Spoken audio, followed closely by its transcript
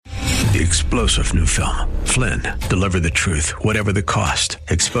The explosive new film, Flynn, deliver the truth, whatever the cost,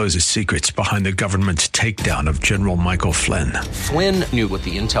 exposes secrets behind the government's takedown of General Michael Flynn. Flynn knew what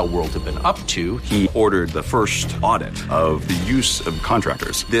the intel world had been up to. He ordered the first audit of the use of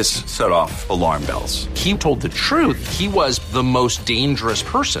contractors. This set off alarm bells. He told the truth. He was the most dangerous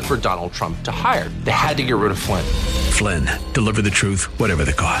person for Donald Trump to hire. They had to get rid of Flynn. Flynn, deliver the truth, whatever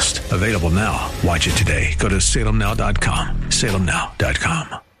the cost. Available now. Watch it today. Go to salemnow.com.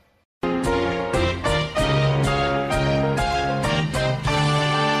 salemnow.com.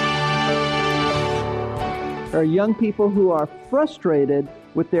 There are young people who are frustrated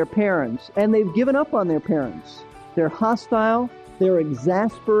with their parents, and they've given up on their parents. They're hostile, they're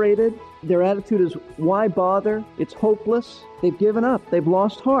exasperated, their attitude is, why bother? It's hopeless. They've given up, they've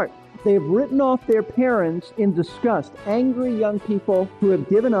lost heart. They've written off their parents in disgust. Angry young people who have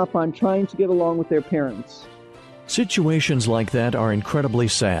given up on trying to get along with their parents. Situations like that are incredibly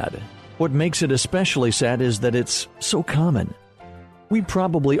sad. What makes it especially sad is that it's so common. We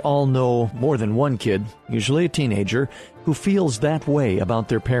probably all know more than one kid, usually a teenager, who feels that way about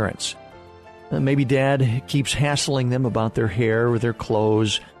their parents. Maybe dad keeps hassling them about their hair or their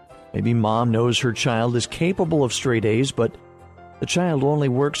clothes. Maybe mom knows her child is capable of straight A's, but the child only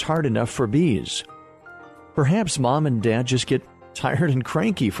works hard enough for B's. Perhaps mom and dad just get tired and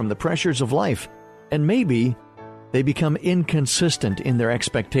cranky from the pressures of life, and maybe they become inconsistent in their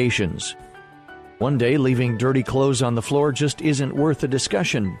expectations. One day, leaving dirty clothes on the floor just isn't worth a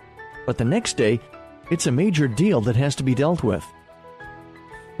discussion, but the next day, it's a major deal that has to be dealt with.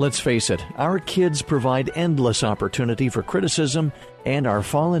 Let's face it, our kids provide endless opportunity for criticism, and our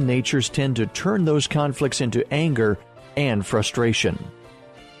fallen natures tend to turn those conflicts into anger and frustration.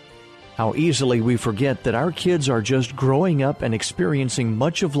 How easily we forget that our kids are just growing up and experiencing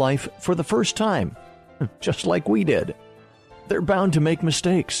much of life for the first time, just like we did. They're bound to make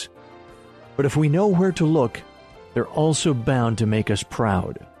mistakes. But if we know where to look, they're also bound to make us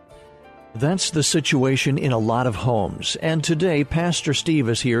proud. That's the situation in a lot of homes, and today Pastor Steve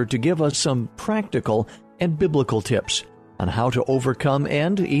is here to give us some practical and biblical tips on how to overcome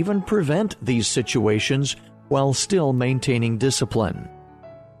and even prevent these situations while still maintaining discipline.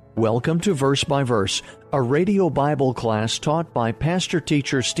 Welcome to Verse by Verse, a radio Bible class taught by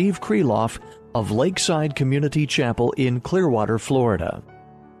pastor-teacher Steve Kreloff of Lakeside Community Chapel in Clearwater, Florida.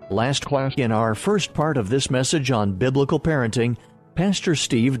 Last class, in our first part of this message on biblical parenting, Pastor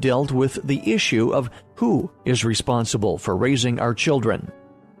Steve dealt with the issue of who is responsible for raising our children.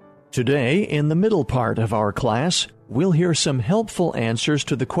 Today, in the middle part of our class, we'll hear some helpful answers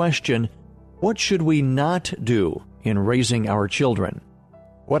to the question, what should we not do in raising our children?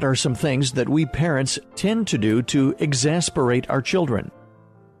 What are some things that we parents tend to do to exasperate our children?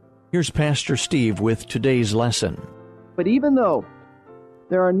 Here's Pastor Steve with today's lesson. But even though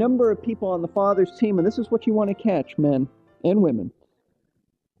there are a number of people on the Father's team, and this is what you want to catch, men and women.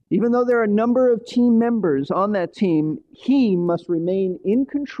 Even though there are a number of team members on that team, he must remain in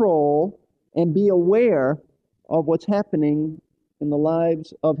control and be aware of what's happening in the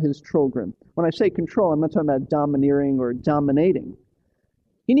lives of his children. When I say control, I'm not talking about domineering or dominating.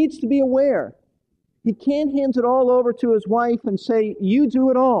 He needs to be aware. He can't hand it all over to his wife and say, you do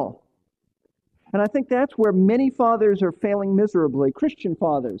it all. And I think that's where many fathers are failing miserably, Christian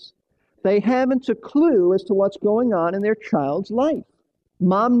fathers. They haven't a clue as to what's going on in their child's life.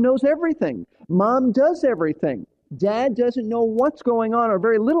 Mom knows everything. Mom does everything. Dad doesn't know what's going on or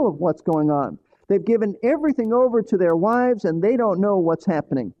very little of what's going on. They've given everything over to their wives and they don't know what's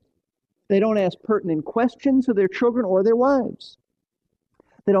happening. They don't ask pertinent questions of their children or their wives.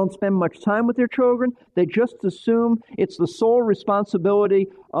 They don't spend much time with their children. They just assume it's the sole responsibility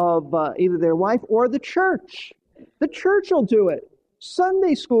of either their wife or the church. The church will do it.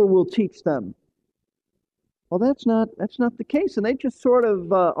 Sunday school will teach them. Well, that's not the case, and they just sort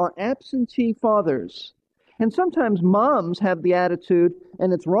of are absentee fathers. And sometimes moms have the attitude,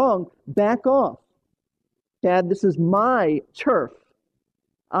 and it's wrong, back off. Dad, this is my turf.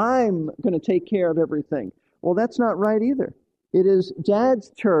 I'm going to take care of everything. Well, that's not right either. It is Dad's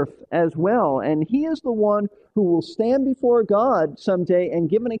turf as well, and he is the one who will stand before God someday and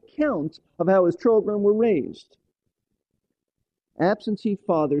give an account of how his children were raised. Absentee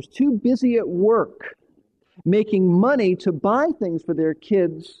fathers, too busy at work, making money to buy things for their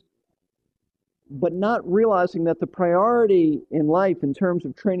kids, but not realizing that the priority in life in terms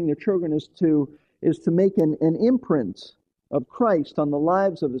of training their children is to make an imprint of Christ on the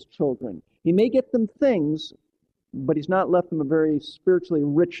lives of his children. He may get them things, but he's not left them a very spiritually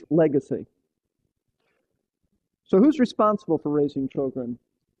rich legacy. So who's responsible for raising children?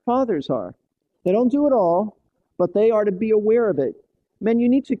 Fathers are. They don't do it all, but they are to be aware of it. Men, you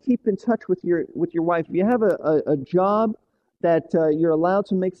need to keep in touch with your wife. If you have a job that you're allowed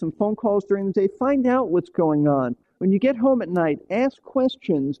to make some phone calls during the day, find out what's going on. When you get home at night, ask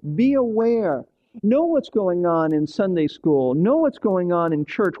questions, be aware. Know what's going on in Sunday school. Know what's going on in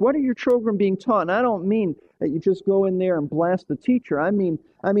church. What are your children being taught? And I don't mean that you just go in there and blast the teacher. I mean,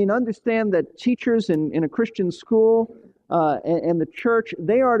 understand that teachers in a Christian school and the church,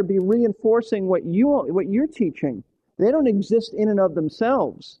 they are to be reinforcing what you're teaching. They don't exist in and of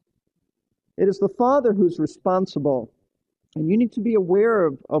themselves. It is the father who's responsible. And you need to be aware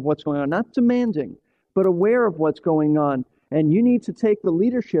of what's going on, not demanding, but aware of what's going on. And you need to take the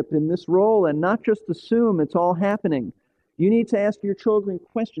leadership in this role and not just assume it's all happening. You need to ask your children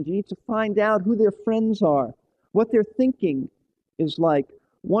questions. You need to find out who their friends are, what their thinking is like.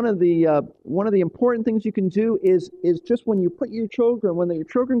 One of the important things you can do is just when your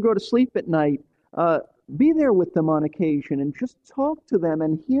children go to sleep at night, be there with them on occasion and just talk to them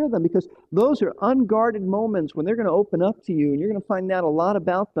and hear them, because those are unguarded moments when they're going to open up to you and you're going to find out a lot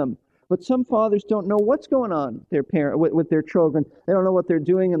about them. But some fathers don't know what's going on with their children. They don't know what they're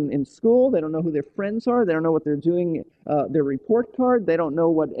doing in school. They don't know who their friends are. They don't know what they're doing, their report card. They don't know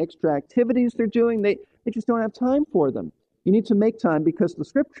what extra activities they're doing. They just don't have time for them. You need to make time, because the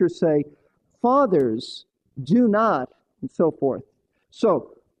scriptures say, fathers do not, and so forth.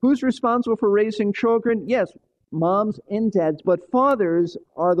 So, who's responsible for raising children? Yes, moms and dads, but fathers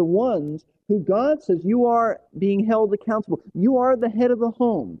are the ones who God says you are being held accountable. You are the head of the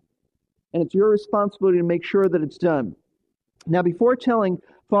home, and it's your responsibility to make sure that it's done. Now, before telling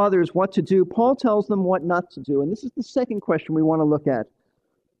fathers what to do, Paul tells them what not to do, and this is the second question we want to look at.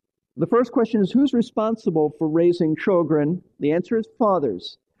 The first question is, who's responsible for raising children? The answer is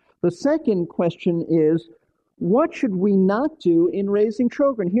fathers. The second question is, what should we not do in raising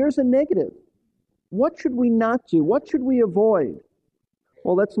children? Here's a negative. What should we not do? What should we avoid?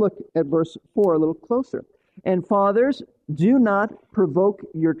 Well, let's look at verse 4 a little closer. And fathers, do not provoke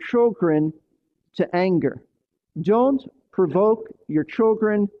your children to anger. Don't provoke your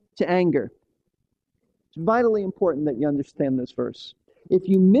children to anger. It's vitally important that you understand this verse. If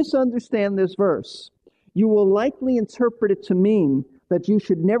you misunderstand this verse, you will likely interpret it to mean that you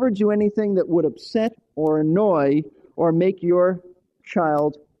should never do anything that would upset or annoy or make your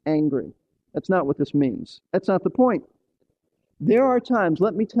child angry. That's not what this means. That's not the point. There are times,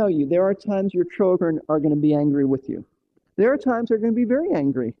 let me tell you, there are times your children are going to be angry with you. There are times they're going to be very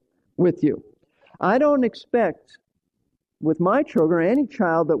angry with you. I don't expect with my children or any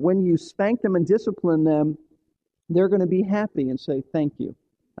child that when you spank them and discipline them, they're going to be happy and say, thank you.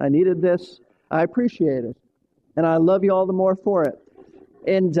 I needed this. I appreciate it. And I love you all the more for it.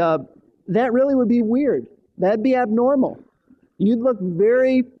 And that really would be weird. That'd be abnormal. You'd look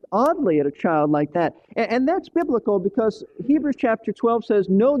very oddly at a child like that. And that's biblical, because Hebrews chapter 12 says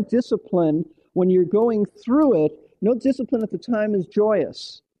no discipline when you're going through it, no discipline at the time is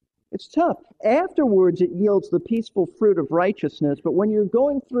joyous. It's tough. Afterwards, it yields the peaceful fruit of righteousness. But when you're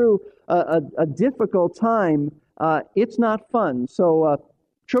going through a difficult time, it's not fun. So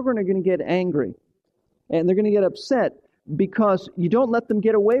children are going to get angry, and they're going to get upset because you don't let them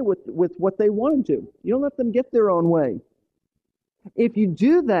get away with what they want to do. You don't let them get their own way. If you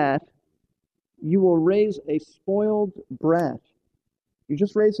do that, you will raise a spoiled brat. You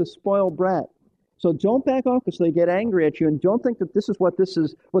just raise a spoiled brat. So don't back off because they get angry at you, and don't think that this is what this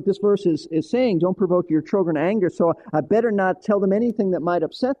verse is saying. Don't provoke your children to anger, so I better not tell them anything that might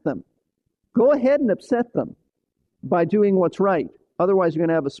upset them. Go ahead and upset them by doing what's right. Otherwise, you're going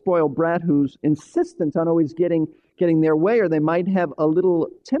to have a spoiled brat who's insistent on always getting their way, or they might have a little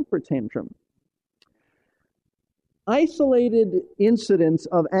temper tantrum. Isolated incidents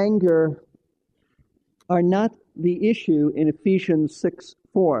of anger are not the issue in Ephesians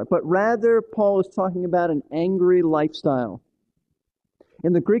 6:4, but rather Paul is talking about an angry lifestyle.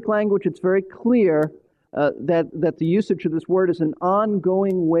 In the Greek language, it's very clear that the usage of this word is an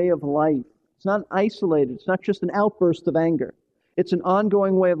ongoing way of life. It's not isolated. It's not just an outburst of anger. It's an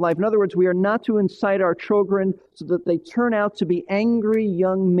ongoing way of life. In other words, we are not to incite our children so that they turn out to be angry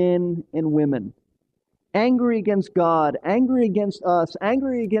young men and women. Angry against God, angry against us,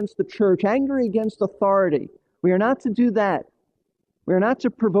 angry against the church, angry against authority. We are not to do that. We are not to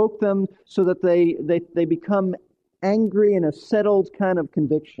provoke them so that they become angry in a settled kind of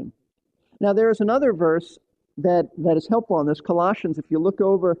conviction. Now, there is another verse that is helpful on this, Colossians. If you look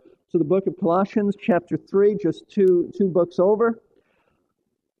over to the book of Colossians, chapter 3, just two books over,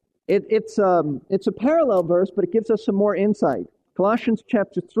 it's a parallel verse, but it gives us some more insight. Colossians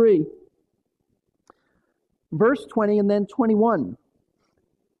chapter 3, verse 20 and then 21.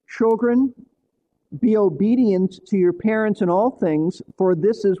 Children, be obedient to your parents in all things, for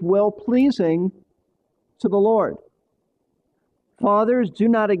this is well-pleasing to the Lord. Fathers, do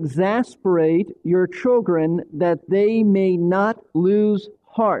not exasperate your children, that they may not lose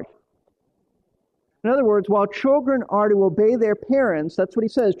heart. In other words, while children are to obey their parents, that's what he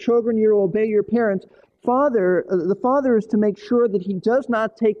says, children, you're to obey your parents. The father is to make sure that he does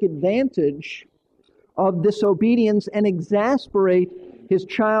not take advantage of disobedience and exasperate his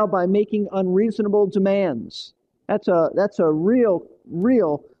child by making unreasonable demands. That's a real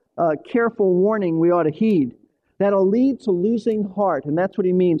careful warning we ought to heed. That'll lead to losing heart, and that's what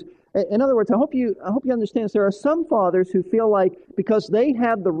he means. In other words, I hope you understand this. There are some fathers who feel like because they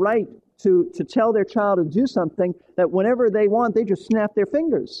have the right to tell their child to do something, that whenever they want, they just snap their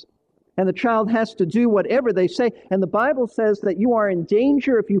fingers. And the child has to do whatever they say. And the Bible says that you are in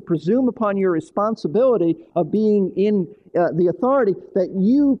danger if you presume upon your responsibility of being in the authority, that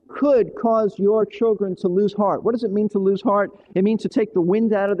you could cause your children to lose heart. What does it mean to lose heart? It means to take the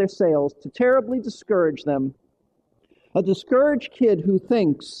wind out of their sails, to terribly discourage them. A discouraged kid who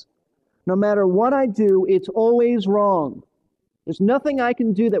thinks, no matter what I do, it's always wrong. There's nothing I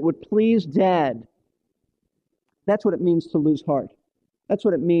can do that would please Dad. That's what it means to lose heart. That's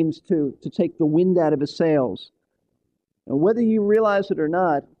what it means to take the wind out of his sails. And whether you realize it or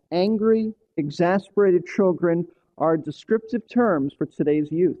not, angry, exasperated children are descriptive terms for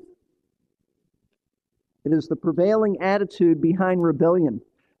today's youth. It is the prevailing attitude behind rebellion.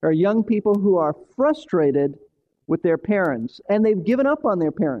 There are young people who are frustrated with their parents, and they've given up on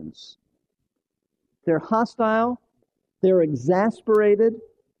their parents. They're hostile. They're exasperated.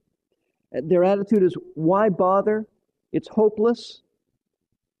 Their attitude is, why bother? It's hopeless.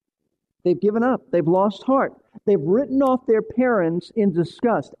 They've given up. They've lost heart. They've written off their parents in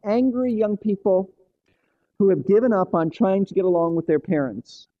disgust. Angry young people who have given up on trying to get along with their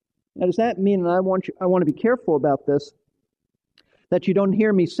parents. Now, does that mean, and I want to be careful about this, that you don't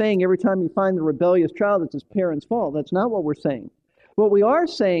hear me saying every time you find the rebellious child it's his parents' fault? That's not what we're saying. What we are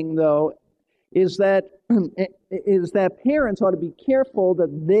saying, though, is that parents ought to be careful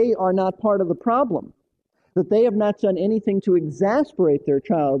that they are not part of the problem, that they have not done anything to exasperate their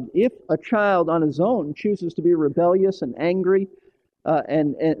child. If a child on his own chooses to be rebellious and angry,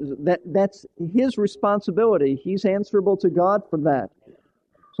 and that's his responsibility. He's answerable to God for that.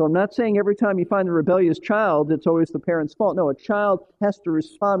 So I'm not saying every time you find a rebellious child, it's always the parent's fault. No, a child has to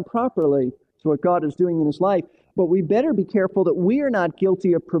respond properly to what God is doing in his life. But we better be careful that we are not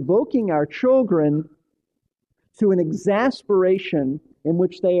guilty of provoking our children to an exasperation in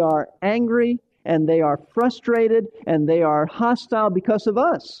which they are angry and they are frustrated and they are hostile because of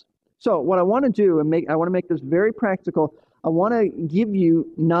us. So what I want to do, I want to make this very practical, I want to give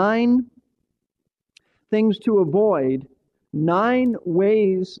you 9 things to avoid, 9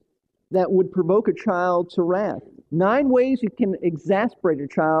 ways that would provoke a child to wrath. 9 ways you can exasperate your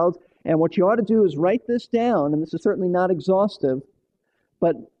child, and what you ought to do is write this down, and this is certainly not exhaustive,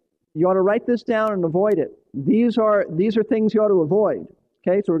 but you ought to write this down and avoid it. These are things you ought to avoid.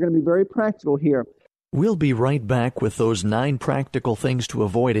 Okay, so we're going to be very practical here. We'll be right back with those 9 practical things to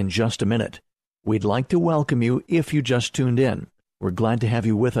avoid in just a minute. We'd like to welcome you if you just tuned in. We're glad to have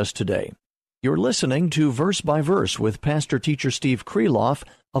you with us today. You're listening to Verse by Verse with Pastor-Teacher Steve Kreloff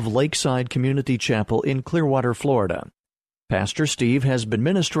of Lakeside Community Chapel in Clearwater, Florida. Pastor Steve has been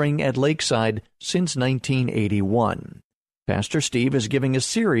ministering at Lakeside since 1981. Pastor Steve is giving a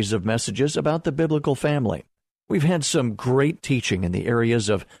series of messages about the biblical family. We've had some great teaching in the areas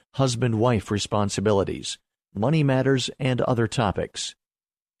of husband-wife responsibilities, money matters, and other topics.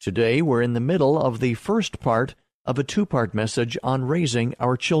 Today, we're in the middle of the first part of a 2-part message on raising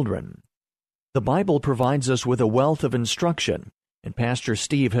our children. The Bible provides us with a wealth of instruction, and Pastor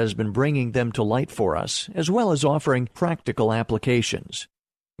Steve has been bringing them to light for us, as well as offering practical applications.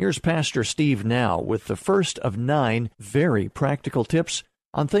 Here's Pastor Steve now with the first of 9 very practical tips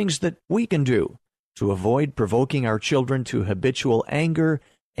on things that we can do to avoid provoking our children to habitual anger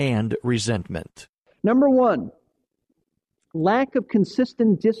and resentment. Number 1, lack of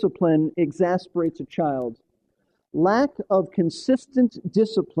consistent discipline exasperates a child. Lack of consistent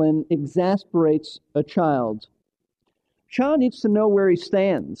discipline exasperates a child. Child needs to know where he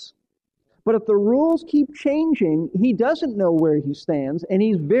stands. But if the rules keep changing, he doesn't know where he stands, and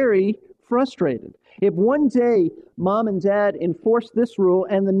he's very frustrated. If one day mom and dad enforce this rule,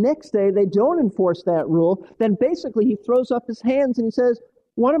 and the next day they don't enforce that rule, then basically he throws up his hands and he says,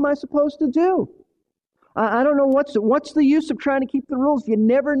 what am I supposed to do? I don't know what's the use of trying to keep the rules. You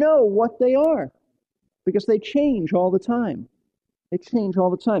never know what they are, because they change all the time. They change all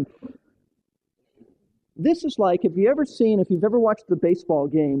the time. This is like, if you've ever watched the baseball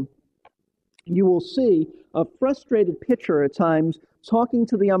game, you will see a frustrated pitcher at times talking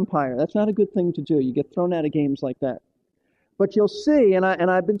to the umpire. That's not a good thing to do. You get thrown out of games like that. But you'll see, and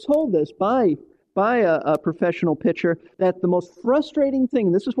I've been told this by a professional pitcher, that the most frustrating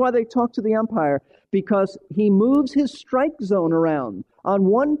thing, this is why they talk to the umpire, because he moves his strike zone around. On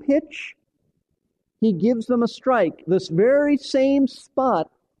one pitch, he gives them a strike. This very same spot,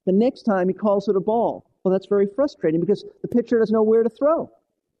 the next time he calls it a ball. Well, that's very frustrating because the pitcher doesn't know where to throw.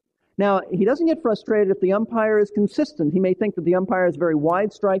 Now, he doesn't get frustrated if the umpire is consistent. He may think that the umpire has a very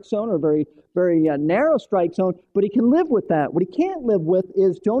wide strike zone or very narrow strike zone, but he can live with that. What he can't live with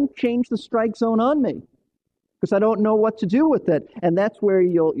is, don't change the strike zone on me, because I don't know what to do with it. And that's where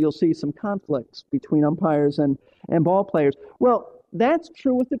you'll see some conflicts between umpires and ball players. Well, that's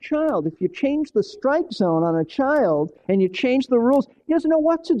true with a child. If you change the strike zone on a child and you change the rules, he doesn't know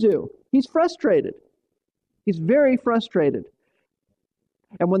what to do. He's frustrated. He's very frustrated.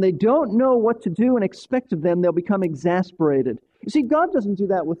 And when they don't know what to do and expect of them, they'll become exasperated. You see, God doesn't do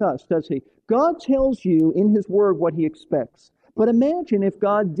that with us, does he? God tells you in his word what he expects. But imagine if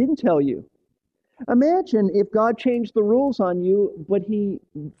God didn't tell you. Imagine if God changed the rules on you, but he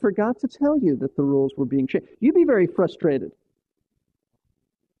forgot to tell you that the rules were being changed. You'd be very frustrated.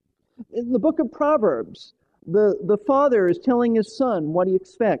 In the book of Proverbs, the father is telling his son what he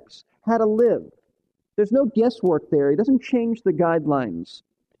expects, how to live. There's no guesswork there. He doesn't change the guidelines.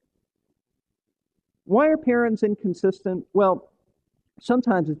 Why are parents inconsistent? Well,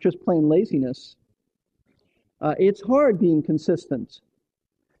 sometimes it's just plain laziness. It's hard being consistent.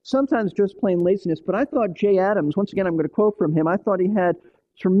 Sometimes just plain laziness. But I thought Jay Adams, once again I'm going to quote from him, I thought he had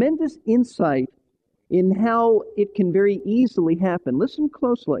tremendous insight in how it can very easily happen. Listen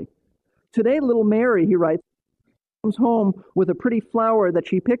closely. Today, little Mary, he writes, comes home with a pretty flower that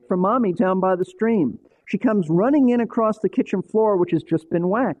she picked from Mommy down by the stream. She comes running in across the kitchen floor, which has just been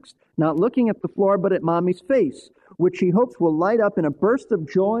waxed, not looking at the floor but at Mommy's face, which she hopes will light up in a burst of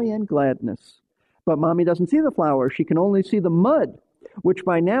joy and gladness. But Mommy doesn't see the flower. She can only see the mud, which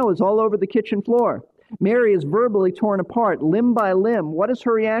by now is all over the kitchen floor. Mary is verbally torn apart, limb by limb. What is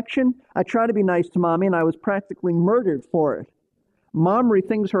her reaction? I try to be nice to Mommy, and I was practically murdered for it. Mom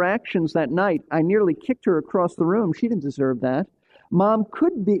rethinks her actions that night. I nearly kicked her across the room. She didn't deserve that. Mom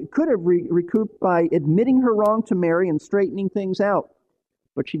could have recouped by admitting her wrong to Mary and straightening things out,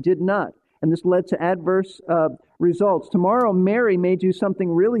 but she did not, and this led to adverse results. Tomorrow, Mary may do something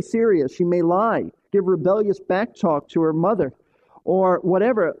really serious. She may lie, give rebellious backtalk to her mother, or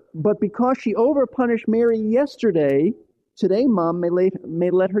whatever. But because she overpunished Mary yesterday, today Mom may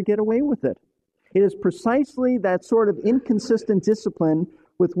let her get away with it. It is precisely that sort of inconsistent discipline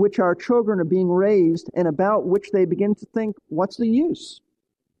with which our children are being raised and about which they begin to think, what's the use?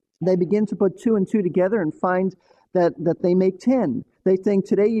 They begin to put 2 and 2 together and find that they make 10. They think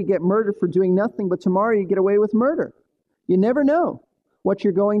today you get murdered for doing nothing, but tomorrow you get away with murder. You never know what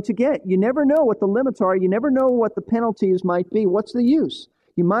you're going to get. You never know what the limits are. You never know what the penalties might be. What's the use?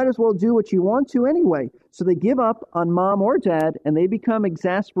 You might as well do what you want to anyway. So they give up on Mom or Dad, and they become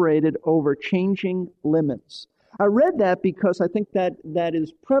exasperated over changing limits. I read that because I think that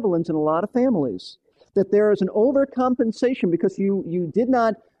is prevalent in a lot of families, that there is an overcompensation because you did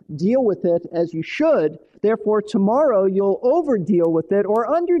not deal with it as you should. Therefore, tomorrow you'll over-deal with it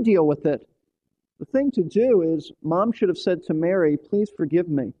or under-deal with it. The thing to do is, Mom should have said to Mary, please forgive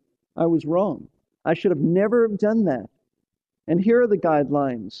me. I was wrong. I should have never done that. And here are the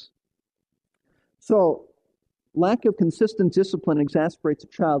guidelines. So, lack of consistent discipline exasperates a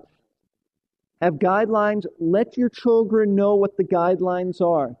child. Have guidelines. Let your children know what the guidelines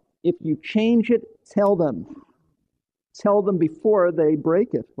are. If you change it, tell them. Tell them before they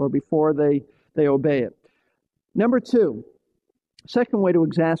break it or before they obey it. Number 2, second way to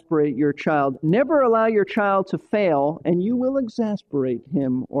exasperate your child. Never allow your child to fail, and you will exasperate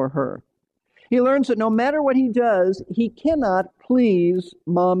him or her. He learns that no matter what he does, he cannot please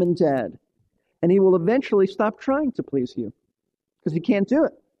Mom and Dad. And he will eventually stop trying to please you because he can't do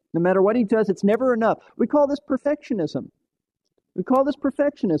it. No matter what he does, it's never enough. We call this perfectionism.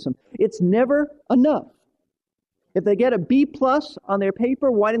 It's never enough. If they get a B+ on their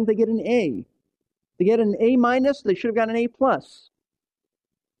paper, why didn't they get an A? They get an A-, they should have got an A+.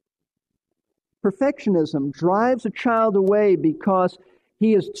 Perfectionism drives a child away because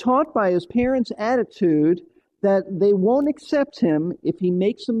he is taught by his parents' attitude that they won't accept him if he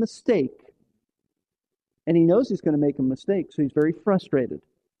makes a mistake. And he knows he's going to make a mistake, so he's very frustrated.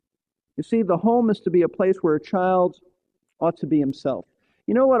 You see, the home is to be a place where a child ought to be himself.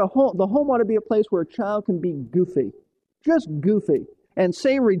 You know what? The home ought to be a place where a child can be goofy. Just goofy. and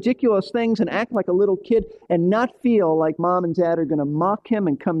say ridiculous things and act like a little kid and not feel like mom and dad are going to mock him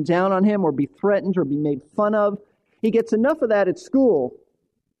and come down on him or be threatened or be made fun of. He gets enough of that at school.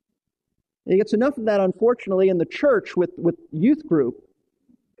 He gets enough of that, unfortunately, in the church with youth group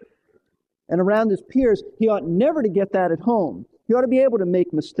and around his peers. He ought never to get that at home. He ought to be able to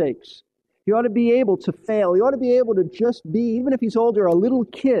make mistakes. He ought to be able to fail. He ought to be able to just be, even if he's older, a little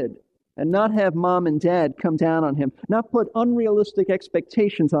kid and not have mom and dad come down on him, not put unrealistic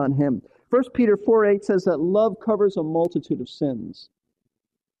expectations on him. 1 Peter 4:8 says that love covers a multitude of sins.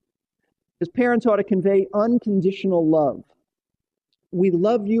 His parents ought to convey unconditional love. We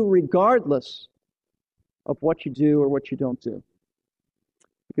love you regardless of what you do or what you don't do,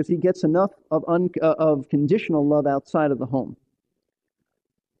 because he gets enough of conditional love outside of the home.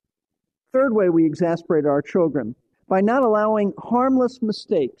 Third way we exasperate our children, by not allowing harmless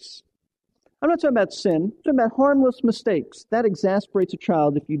mistakes. I'm not talking about sin, I'm talking about harmless mistakes. That exasperates a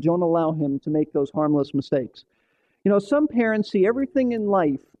child if you don't allow him to make those harmless mistakes. Some parents see everything in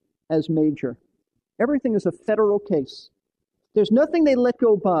life as major. Everything is a federal case. There's nothing they let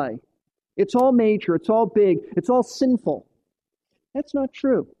go by. It's all major, it's all big, it's all sinful. That's not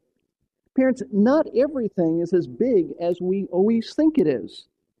true. Parents, not everything is as big as we always think it is.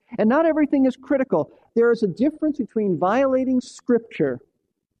 And not everything is critical. There is a difference between violating Scripture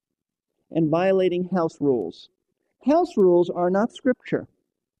and violating house rules. House rules are not Scripture.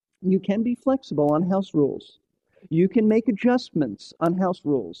 You can be flexible on house rules. You can make adjustments on house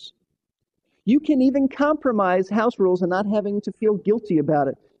rules. You can even compromise house rules and not having to feel guilty about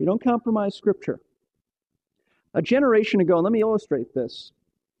it. You don't compromise Scripture. A generation ago, and let me illustrate this,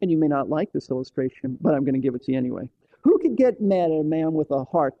 and you may not like this illustration, but I'm going to give it to you anyway. Who could get mad at a man with a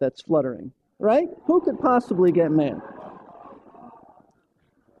heart that's fluttering, right? Who could possibly get mad?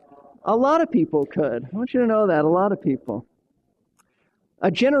 A lot of people could. I want you to know that, a lot of people. A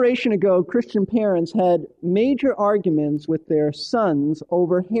generation ago, Christian parents had major arguments with their sons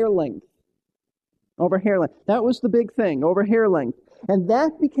over hair length. Over hair length. That was the big thing, over hair length. And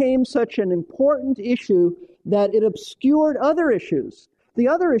that became such an important issue that it obscured other issues. The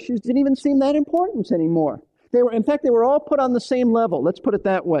other issues didn't even seem that important anymore. They were all put on the same level, let's put it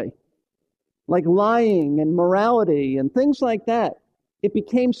that way. Like lying and morality and things like that. It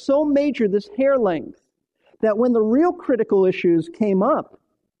became so major, this hair length, that when the real critical issues came up,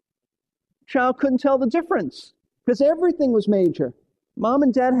 the child couldn't tell the difference because everything was major. Mom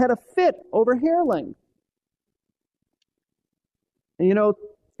and dad had a fit over hair length. And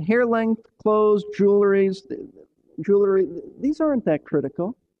hair length, clothes, jewelry, these aren't that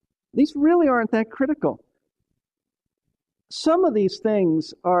critical. These really aren't that critical. Some of these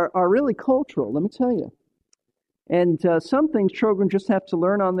things are really cultural, let me tell you. And some things children just have to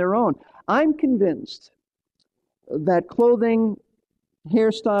learn on their own. I'm convinced that clothing,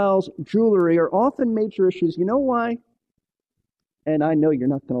 hairstyles, jewelry are often major issues. You know why? And I know you're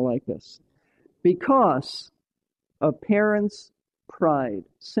not going to like this. Because of parents' pride,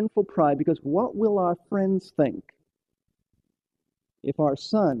 sinful pride. Because what will our friends think if our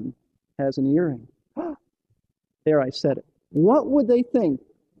son has an earring? There, I said it. What would they think?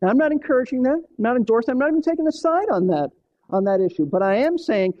 Now, I'm not encouraging that, I'm not endorsing, I'm not even taking a side on that issue, but I am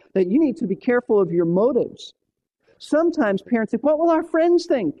saying that you need to be careful of your motives. Sometimes parents think, what will our friends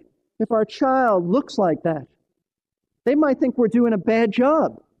think if our child looks like that? They might think we're doing a bad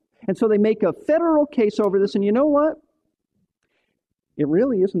job. And so they make a federal case over this, and you know what? It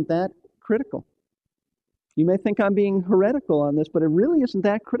really isn't that critical. You may think I'm being heretical on this, but it really isn't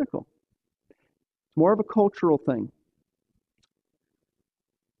that critical. It's more of a cultural thing.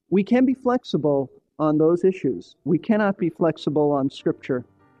 We can be flexible on those issues. We cannot be flexible on Scripture,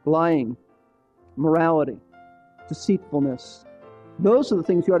 lying, morality, deceitfulness. Those are the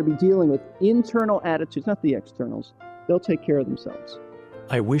things you ought to be dealing with. Internal attitudes, not the externals. They'll take care of themselves.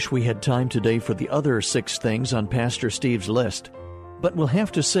 I wish we had time today for the other 6 things on Pastor Steve's list, but we'll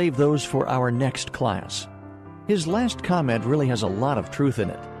have to save those for our next class. His last comment really has a lot of truth in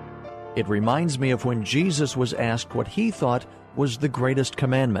it. It reminds me of when Jesus was asked what he thought was the greatest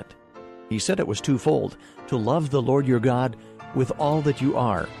commandment. He said it was twofold: to love the Lord your God with all that you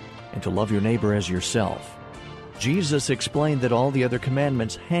are, and to love your neighbor as yourself. Jesus explained that all the other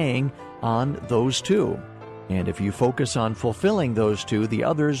commandments hang on those two, and if you focus on fulfilling those two, the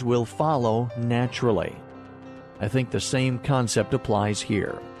others will follow naturally. I think the same concept applies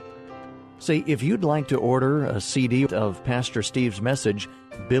here. Say, if you'd like to order a CD of Pastor Steve's message,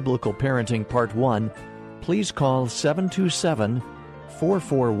 Biblical Parenting Part 1, please call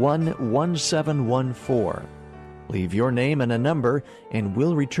 727-441-1714. Leave your name and a number, and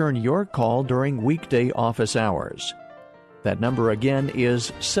we'll return your call during weekday office hours. That number again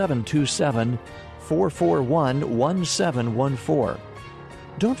is 727-441-1714.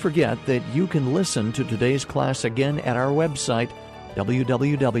 Don't forget that you can listen to today's class again at our website,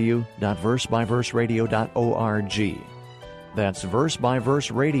 www.versebyverseradio.org. That's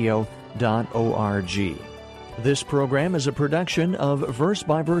versebyverseradio.org. This program is a production of Verse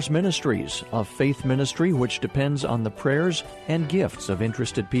by Verse Ministries, a faith ministry which depends on the prayers and gifts of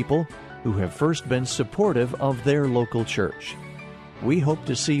interested people who have first been supportive of their local church. We hope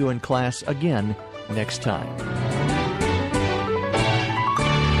to see you in class again next time.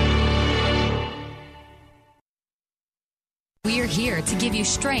 We're here to give you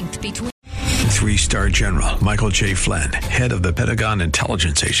strength between 3-star General Michael J. Flynn, head of the Pentagon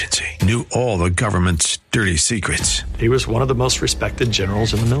Intelligence Agency, knew all the government's dirty secrets. He was one of the most respected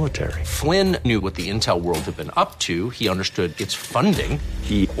generals in the military. Flynn knew what the intel world had been up to. He understood its funding.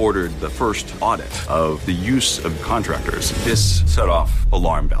 He ordered the first audit of the use of contractors. This set off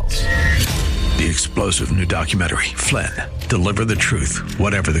alarm bells. The explosive new documentary, Flynn, Deliver the Truth,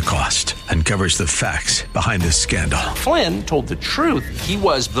 Whatever the Cost, uncovers the facts behind this scandal. Flynn told the truth. He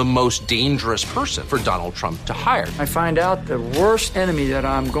was the most dangerous person for Donald Trump to hire. I find out the worst enemy that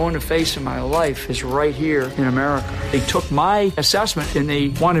I'm going to face in my life is right here in America. They took my assessment and they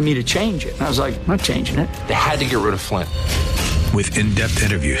wanted me to change it. And I was like, I'm not changing it. They had to get rid of Flynn. With in-depth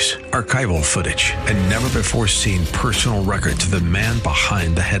interviews, archival footage, and never-before-seen personal records of the man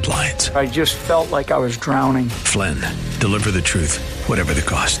behind the headlines. I just felt like I was drowning. Flynn, Deliver the Truth, Whatever the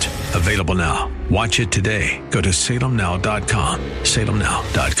Cost. Available now. Watch it today. Go to salemnow.com.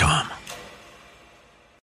 salemnow.com.